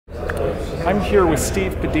I'm here with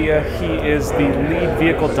Steve Padilla. He is the lead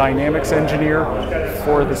vehicle dynamics engineer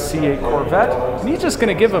for the C8 Corvette. And he's just going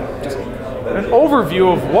to give just an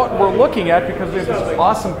overview of what we're looking at, because we have this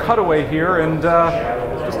awesome cutaway here. And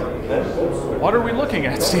what are we looking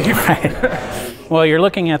at, Steve? Right. Well, you're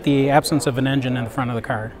looking at the absence of an engine in the front of the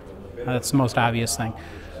car. That's the most obvious thing.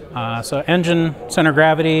 So engine, center of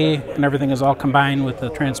gravity, and everything is all combined with the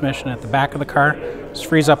transmission at the back of the car. This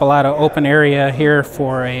frees up a lot of open area here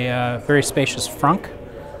for a very spacious frunk.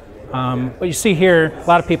 What you see here, a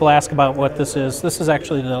lot of people ask about what this is. This is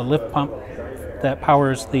actually the lift pump that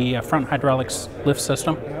powers the front hydraulics lift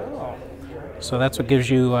system. So that's what gives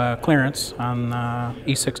you clearance on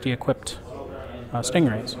E60 equipped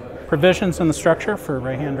Stingrays. Provisions in the structure for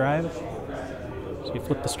right-hand drive. So you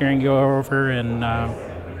flip the steering gear over and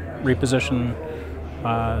reposition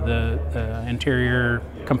the interior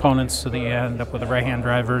components so that you end up with a right-hand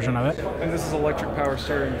drive version of it. And this is electric power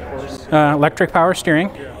steering, of course. Electric power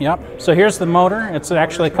steering, yep. So here's the motor. It's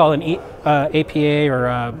actually called an APA,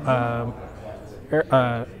 or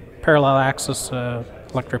parallel axis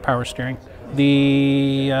electric power steering.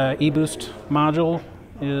 The e-boost module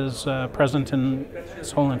is present in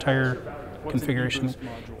this whole entire configuration.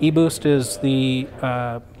 E-boost is the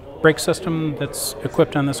brake system that's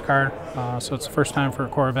equipped on this car, so it's the first time for a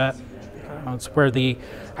Corvette. It's where the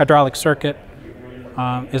hydraulic circuit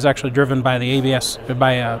is actually driven by the ABS,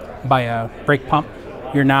 by a brake pump.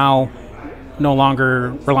 You're now no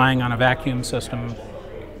longer relying on a vacuum system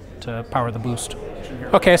to power the boost.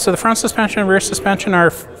 Okay, so the front suspension and rear suspension are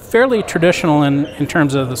fairly traditional in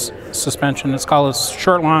terms of the suspension. It's called a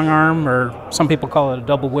short long arm, or some people call it a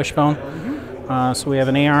double wishbone. So we have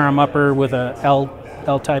an A-arm upper with a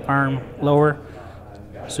L-type arm lower.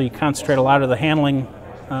 So you concentrate a lot of the handling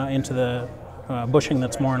into the bushing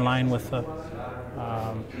that's more in line with the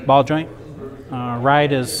ball joint.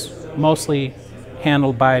 Ride is mostly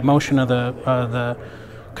handled by motion of the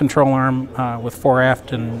control arm with fore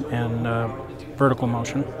aft and vertical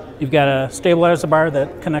motion. You've got a stabilizer bar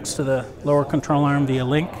that connects to the lower control arm via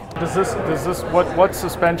link. What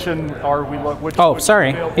suspension are we looking? Oh,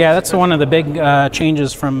 sorry. Yeah, that's one of the big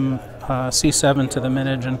changes from C7 to the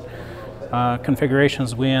mid-engine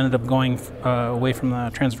configurations. We ended up going away from the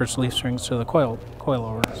transverse leaf springs to the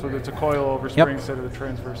coilover. So it's a coilover spring instead of the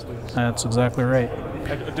transverse leaves. That's exactly right.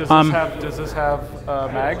 Does this have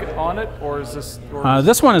mag on it, or is this?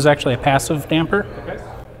 This one is actually a passive damper. Okay.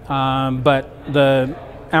 But the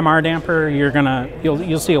MR damper,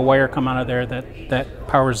 you'll see a wire come out of there that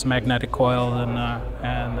powers the magnetic coil and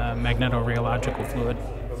magnetorheological fluid.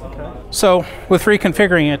 Okay. So with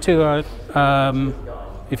reconfiguring it too,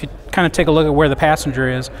 if you kind of take a look at where the passenger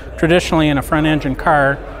is, traditionally in a front engine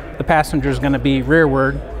car, the passenger is going to be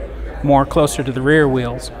rearward, more closer to the rear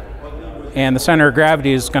wheels, and the center of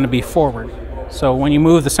gravity is going to be forward. So when you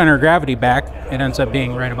move the center of gravity back, it ends up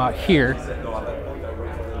being right about here,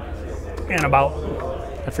 and about,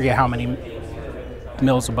 I forget how many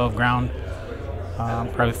mils above ground,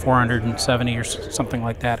 probably 470 or something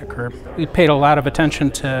like that at curb. We paid a lot of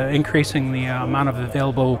attention to increasing the amount of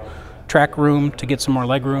available track room to get some more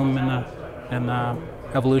leg room in the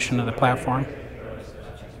evolution of the platform.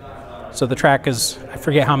 So the track is, I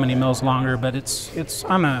forget how many mils longer, but it's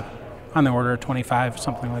on the order of 25,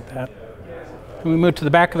 something like that. And we move to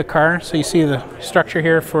the back of the car, so you see the structure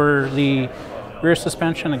here for the rear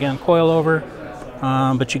suspension, again coilover,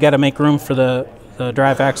 but you got to make room for the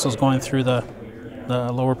drive axles going through the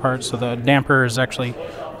lower part, so the damper is actually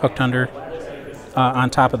hooked under on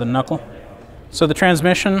top of the knuckle. So the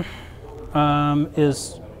transmission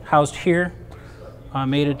is housed here,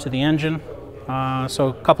 mated to the engine. So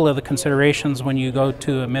a couple of the considerations when you go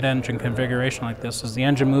to a mid-engine configuration like this is the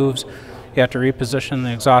engine moves, you have to reposition,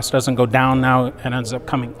 the exhaust doesn't go down now, it ends up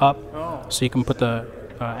coming up, so you can put the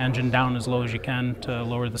engine down as low as you can to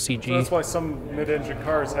lower the CG. So that's why some mid-engine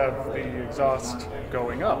cars have the exhaust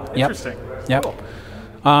going up. Interesting. Yep. Cool.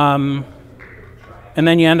 And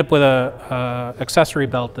then you end up with a accessory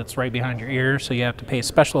belt that's right behind your ear, so you have to pay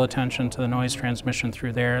special attention to the noise transmission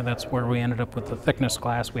through there. That's where we ended up with the thickness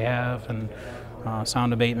glass we have and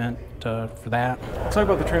sound abatement for that. Let's talk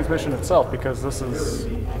about the transmission itself, because this is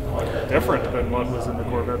different than what was in the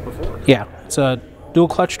Corvette before. Yeah, it's a dual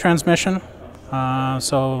clutch transmission.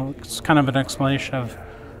 So it's kind of an explanation of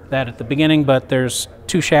that at the beginning, but there's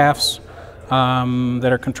two shafts that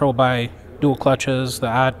are controlled by dual clutches, the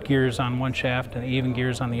odd gears on one shaft and the even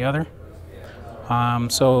gears on the other.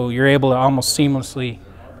 So you're able to almost seamlessly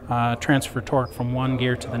transfer torque from one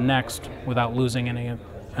gear to the next without losing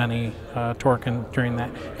any torque during that.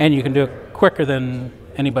 And you can do it quicker than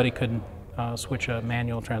anybody could switch a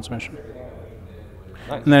manual transmission.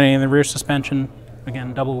 And then in the rear suspension,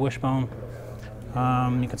 again, double wishbone.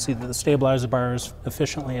 You can see that the stabilizer bar is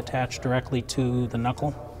efficiently attached directly to the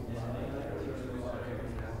knuckle.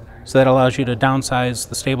 So that allows you to downsize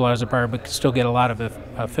the stabilizer bar but still get a lot of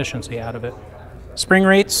efficiency out of it. Spring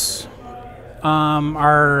rates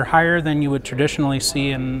are higher than you would traditionally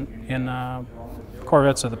see in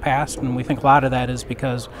Corvettes of the past, and we think a lot of that is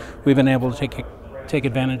because we've been able to take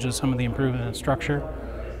advantage of some of the improvement in structure.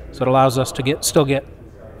 So it allows us to still get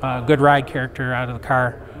good ride character out of the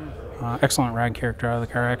car, excellent ride character out of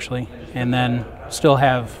the car actually, and then still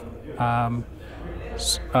have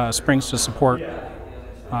springs to support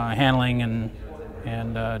handling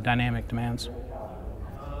and dynamic demands.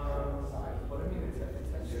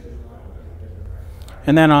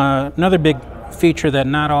 And then another big feature that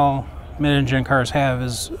not all mid-engine cars have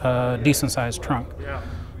is a decent sized trunk. Yeah.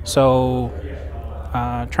 So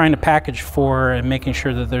trying to package for and making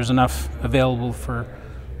sure that there's enough available for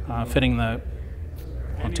fitting the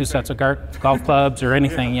 2 sets of golf clubs or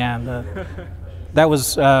anything, yeah. That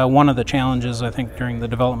was one of the challenges, I think, during the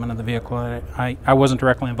development of the vehicle. I wasn't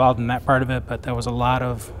directly involved in that part of it, but there was a lot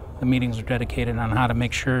of the meetings were dedicated on how to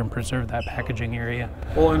make sure and preserve that packaging area.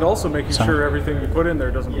 Well, and also making sure everything you put in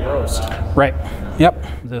there doesn't roast. Right. Yep.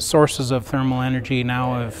 The sources of thermal energy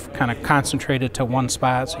now have kind of concentrated to one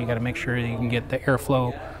spot, so you got to make sure you can get the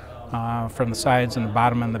airflow from the sides and the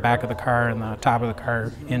bottom and the back of the car and the top of the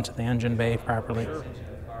car into the engine bay properly.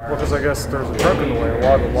 Well, because I guess there's a trunk in the way.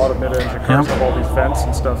 A lot of mid-engine cars have all these vents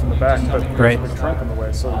and stuff in the back, but there's a big trunk in the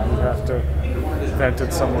way, so you have to vent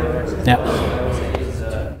it somewhere else. Yeah.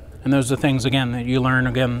 And those are things, again, that you learn,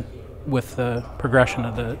 again, with the progression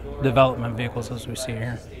of the development vehicles as we see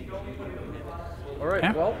here. All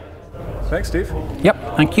right, well, thanks, Steve.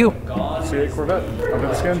 Yep, thank you. C8 Corvette, under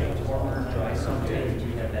the skin.